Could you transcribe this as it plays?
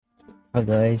Hi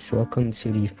guys, welcome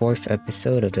to the fourth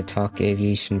episode of the Talk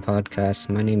Aviation podcast.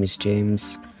 My name is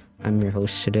James. I'm your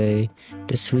host today.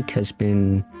 This week has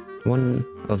been one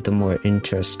of the more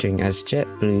interesting as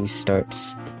JetBlue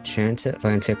starts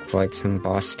transatlantic flights from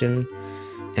Boston,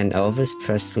 and Elvis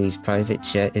Presley's private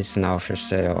jet is now for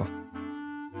sale.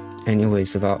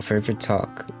 Anyways, without further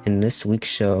talk, in this week's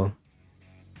show,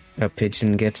 a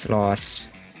pigeon gets lost,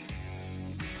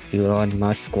 Elon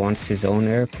Musk wants his own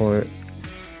airport,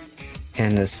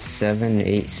 and the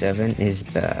 787 is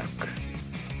back.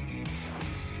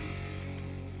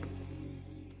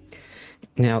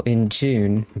 Now in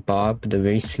June, Bob the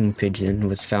racing pigeon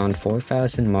was found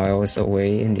 4,000 miles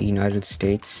away in the United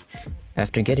States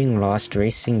after getting lost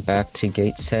racing back to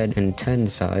Gateshead and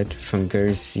Tenside from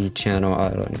Guernsey Channel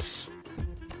Islands.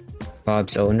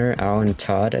 Bob's owner, Alan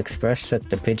Todd, expressed that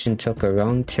the pigeon took a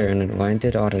wrong turn and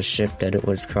landed on a ship that it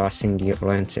was crossing the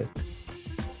Atlantic.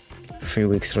 A few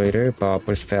weeks later, Bob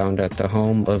was found at the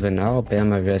home of an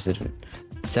Alabama resident.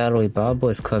 Sadly, Bob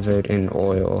was covered in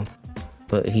oil,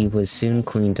 but he was soon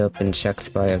cleaned up and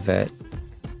checked by a vet.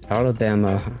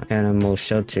 Alabama Animal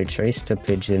Shelter traced the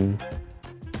pigeon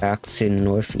back to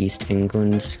northeast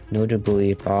England.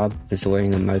 Notably, Bob was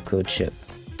wearing a microchip,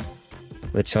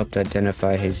 which helped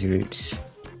identify his roots.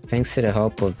 Thanks to the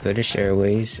help of British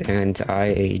Airways and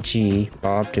IAG,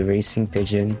 Bob the racing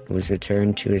pigeon was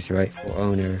returned to his rightful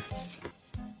owner.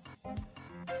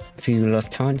 The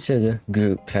Lufthansa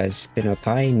Group has been a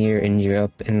pioneer in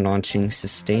Europe in launching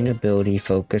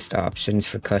sustainability-focused options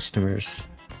for customers.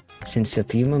 Since a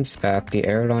few months back, the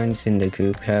airlines in the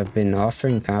group have been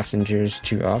offering passengers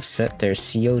to offset their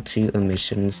CO2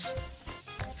 emissions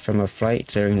from a flight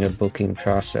during the booking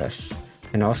process,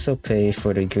 and also pay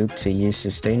for the group to use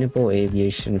sustainable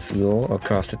aviation fuel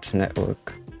across its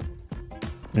network.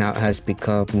 Now it has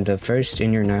become the first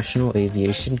international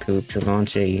aviation group to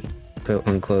launch a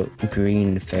quote-unquote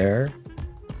green fare,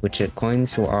 which it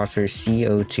claims will offer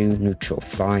CO2 neutral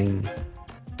flying.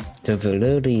 The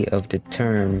validity of the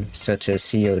term, such as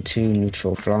CO2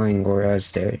 neutral flying, or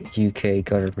as the UK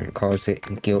government calls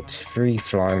it, guilt-free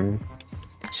flying,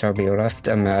 shall be left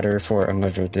a matter for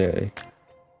another day.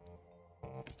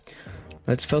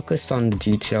 Let's focus on the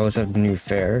details of the new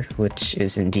fare, which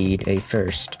is indeed a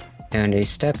first, and a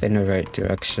step in the right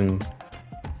direction.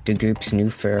 The group's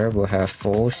new fare will have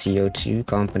full CO2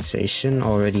 compensation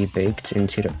already baked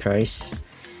into the price.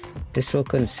 This will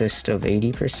consist of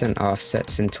 80%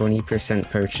 offsets and 20%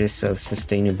 purchase of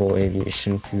sustainable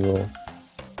aviation fuel.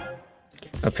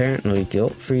 Apparently,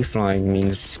 guilt-free flying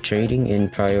means trading in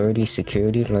priority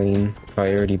security lane,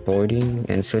 priority boarding,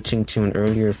 and switching to an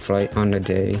earlier flight on the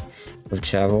day of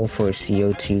travel for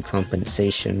CO2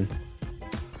 compensation.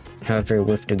 However,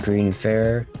 with the green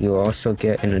fare, you'll also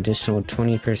get an additional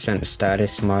 20%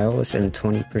 status miles and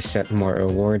 20% more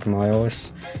award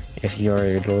miles if you are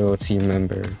a loyalty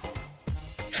member.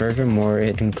 Furthermore,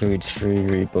 it includes free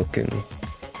rebooking.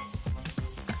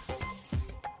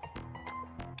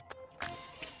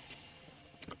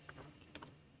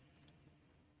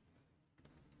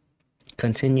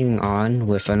 Continuing on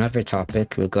with another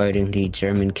topic regarding the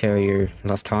German carrier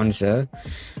Lufthansa,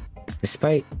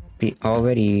 despite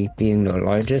already being the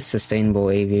largest sustainable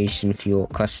aviation fuel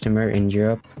customer in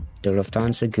Europe, the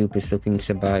Lufthansa Group is looking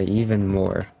to buy even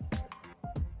more.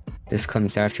 This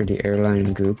comes after the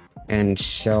airline group and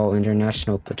Shell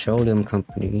International Petroleum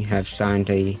Company have signed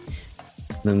a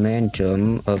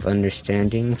memorandum of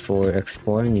understanding for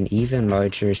exploring an even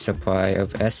larger supply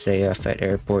of SAF at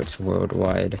airports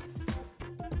worldwide.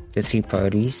 The two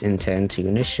parties intend to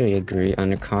initially agree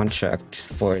on a contract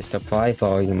for a supply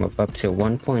volume of up to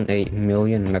 1.8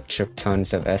 million metric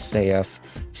tons of SAF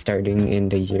starting in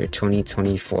the year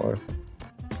 2024.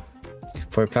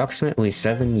 For approximately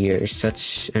 7 years,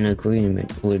 such an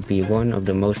agreement would be one of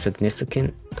the most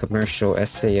significant commercial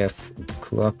SAF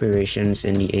cooperations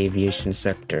in the aviation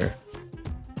sector,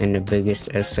 and the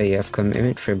biggest SAF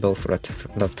commitment for both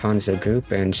Lufthansa Group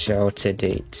and Shell to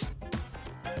date.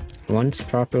 Once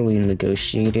properly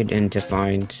negotiated and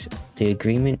defined, the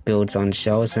agreement builds on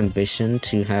Shell's ambition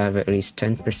to have at least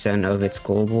 10% of its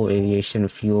global aviation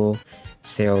fuel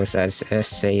sales as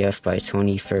SAF by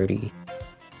 2030,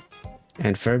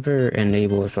 and further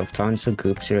enables Lufthansa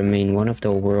Group to remain one of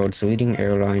the world's leading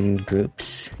airline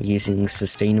groups using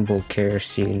sustainable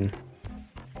kerosene.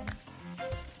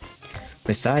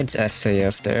 Besides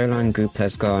SAF, the airline group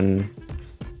has gone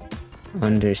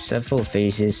under several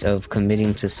phases of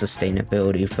committing to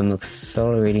sustainability, from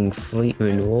accelerating fleet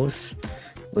renewals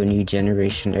with new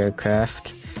generation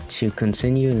aircraft to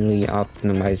continually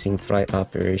optimizing flight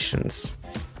operations.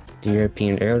 The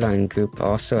European airline group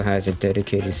also has a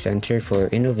dedicated center for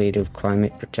innovative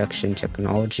climate protection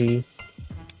technology,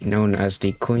 known as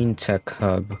the Clean Tech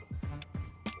Hub.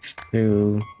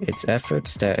 Through its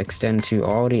efforts that extend to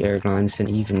all the airlines and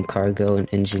even cargo and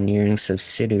engineering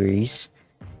subsidiaries,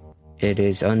 it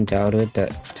is undoubted that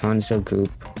Lufthansa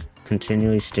Group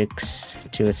continually sticks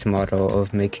to its motto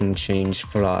of making change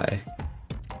fly.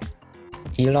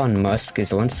 Elon Musk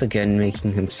is once again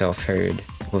making himself heard,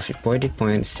 with reported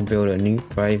plans to build a new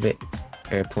private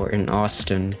airport in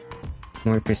Austin.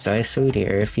 More precisely, the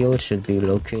airfield should be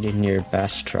located near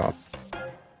Bastrop.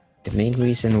 The main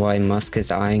reason why Musk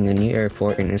is eyeing a new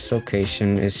airport in this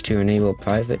location is to enable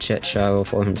private jet travel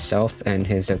for himself and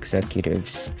his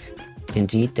executives.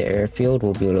 Indeed, the airfield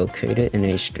will be located in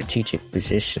a strategic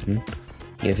position,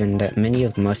 given that many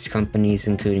of Musk's companies,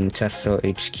 including Tesla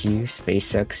HQ,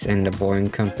 SpaceX, and the Boring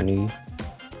Company,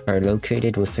 are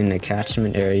located within the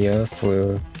catchment area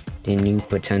for the new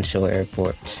potential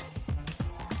airport.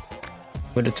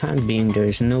 For the time being, there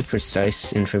is no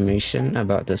precise information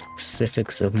about the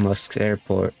specifics of Musk's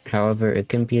airport. However, it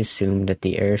can be assumed that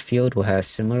the airfield will have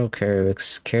similar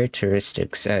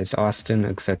characteristics as Austin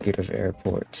Executive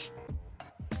Airport.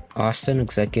 Austin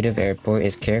Executive Airport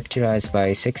is characterized by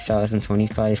a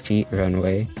 6,025 feet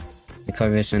runway. It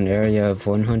covers an area of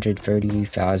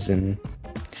 130,000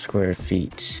 square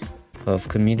feet of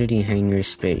community hangar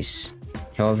space.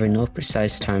 However, no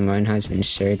precise timeline has been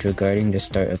shared regarding the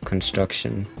start of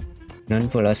construction.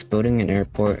 Nonetheless, building an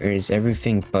airport is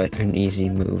everything but an easy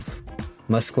move.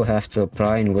 Musk will have to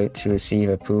apply and wait to receive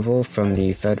approval from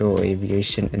the Federal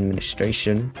Aviation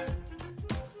Administration,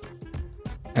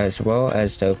 as well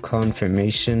as the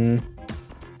confirmation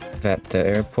that the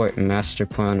airport master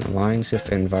plan aligns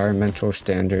with environmental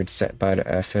standards set by the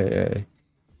FAA.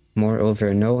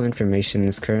 Moreover, no information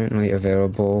is currently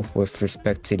available with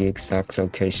respect to the exact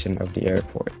location of the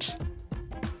airport.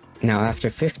 Now, after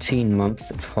 15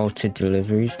 months of halted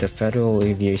deliveries, the Federal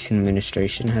Aviation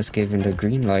Administration has given the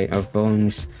green light of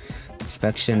Boeing's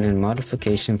inspection and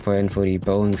modification plan for the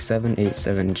Boeing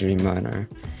 787 Dreamliner.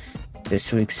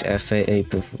 This week's FAA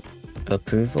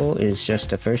approval is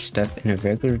just the first step in a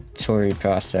regulatory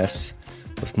process,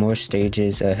 with more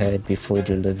stages ahead before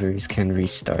deliveries can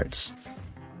restart.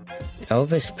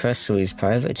 Elvis Presley's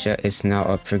private jet is now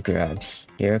up for grabs.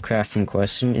 The aircraft in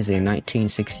question is a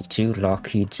 1962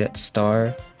 Lockheed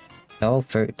Jetstar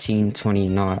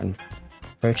L-1329,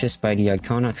 purchased by the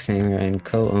iconic singer and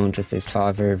co-owned with his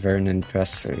father Vernon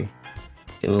Presley.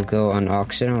 It will go on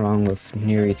auction along with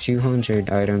nearly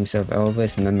 200 items of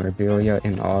Elvis memorabilia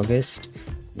in August,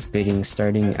 with bidding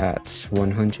starting at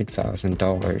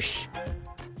 $100,000.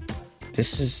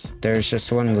 There's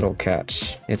just one little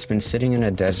catch. It's been sitting in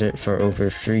a desert for over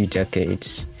 3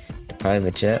 decades. The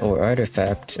private jet, or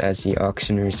artifact as the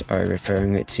auctioneers are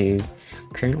referring it to,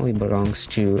 currently belongs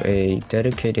to a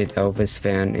dedicated Elvis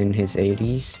fan in his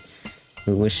 80s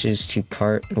who wishes to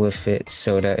part with it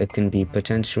so that it can be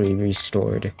potentially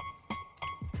restored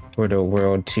for the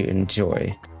world to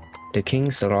enjoy. The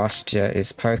King's Lost Jet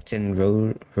is parked in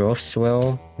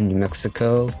Roswell, New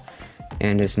Mexico,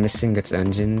 and is missing its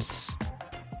engines.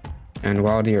 And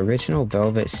while the original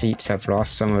velvet seats have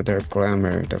lost some of their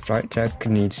glamour, the flight deck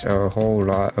needs a whole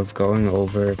lot of going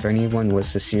over if anyone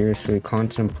was to seriously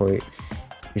contemplate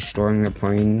restoring the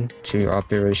plane to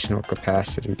operational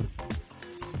capacity.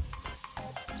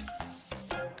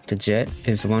 The jet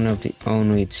is one of the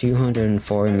only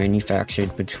 204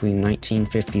 manufactured between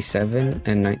 1957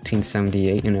 and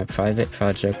 1978 in a private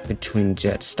project between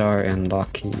Jetstar and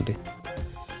Lockheed.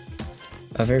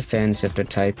 Other fans of the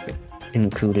type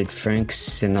included Frank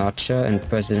Sinatra and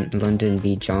President Lyndon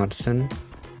B. Johnson.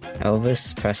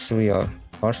 Elvis Presley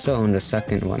also owned the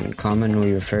second one,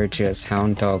 commonly referred to as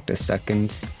Hound Dog II,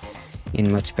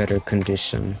 in much better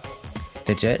condition.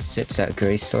 The jet sits at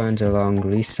Graceland along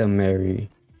Lisa Mary,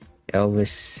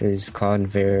 Elvis's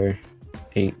Convair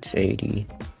 880.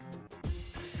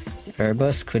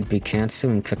 Airbus could be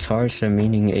canceling Qatar's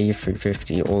remaining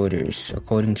A350 orders,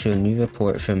 according to a new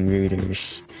report from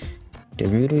Reuters. The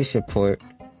Reuters report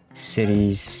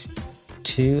cites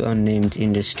 2 unnamed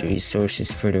industry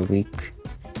sources for the week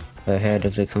ahead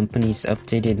of the company's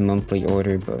updated monthly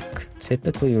order book,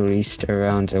 typically released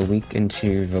around a week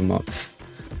into the month.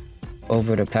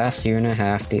 Over the past year and a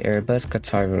half, the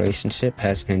Airbus-Qatar relationship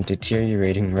has been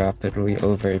deteriorating rapidly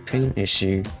over a paint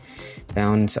issue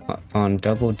found on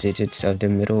double digits of the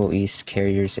Middle East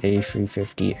carrier's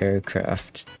A350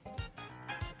 aircraft.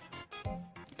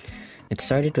 It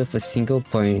started with a single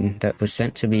plane that was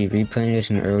sent to be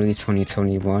repainted in early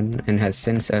 2021 and has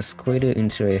since escalated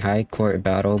into a high court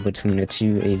battle between the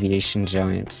two aviation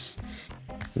giants.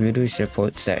 Reuters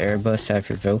reports that Airbus have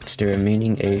revoked the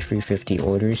remaining A350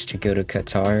 orders to go to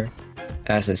Qatar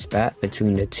as the spat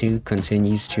between the two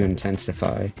continues to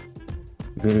intensify.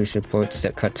 Reuters reports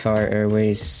that Qatar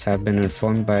Airways have been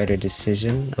informed by the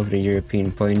decision of the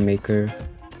European plane maker.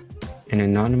 An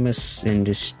anonymous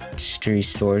industry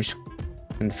source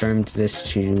confirmed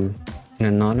this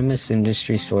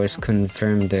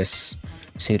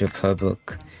to the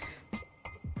public.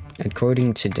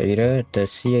 According to data from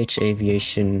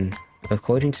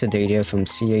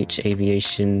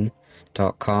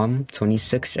CHAviation.com,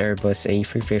 26 Airbus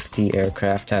A350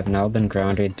 aircraft have now been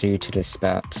grounded due to the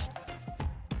spat.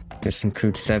 This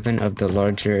includes 7 of the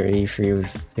larger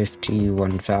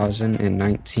A350-1000 and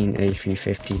 19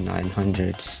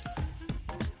 A350-900s.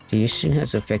 The issue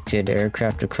has affected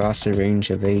aircraft across a range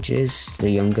of ages.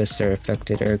 The youngest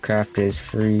affected aircraft is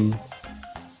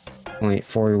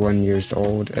 3.41 years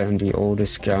old, and the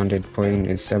oldest grounded plane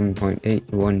is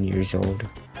 7.81 years old.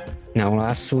 Now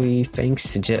lastly,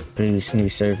 thanks to JetBlue's new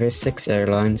service, 6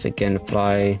 airlines again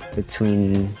fly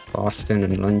between Boston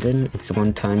and London. It's a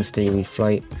one-times daily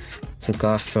flight. Took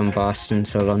off from Boston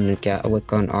to London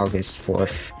Gatwick on August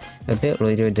 4th, a bit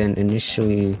later than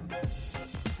initially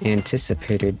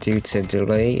anticipated due to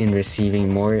delay in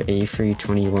receiving more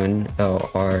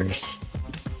A321LRs.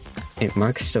 It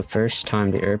marks the first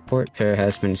time the airport pair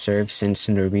has been served since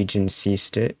Norwegian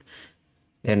ceased it,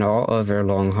 and all other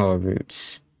long-haul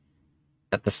routes.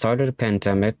 At the start of the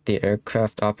pandemic, the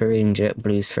aircraft operating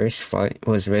JetBlue's first flight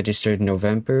was registered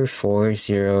November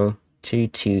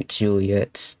 4022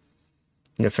 Juliet.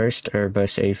 The first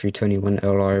Airbus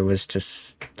A321LR was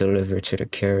just delivered to the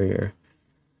carrier.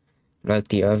 Like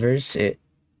the others, it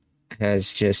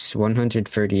has just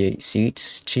 138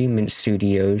 seats, 2 Mint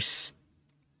Studios,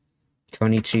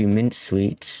 22 Mint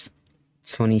Suites,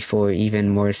 24 even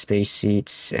more space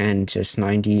seats, and just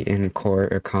 90 in core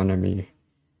economy.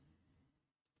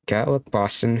 Gatwick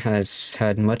Boston has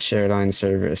had much airline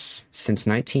service. Since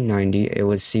 1990, it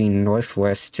was seen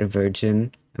Northwest,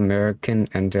 Virgin, American,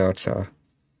 and Delta.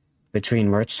 Between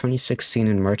March 2016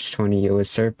 and March 20, it was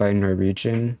served by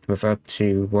Norwegian with up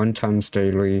to 1 times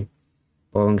daily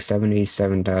Boeing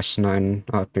 787-9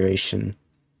 operation.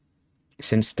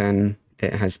 Since then,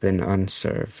 it has been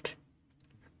unserved.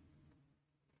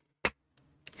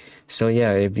 So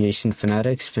yeah, aviation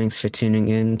fanatics, thanks for tuning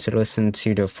in to listen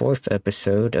to the 4th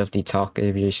episode of the Talk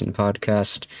Aviation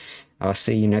podcast. I'll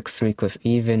see you next week with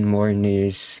even more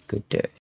news. Good day.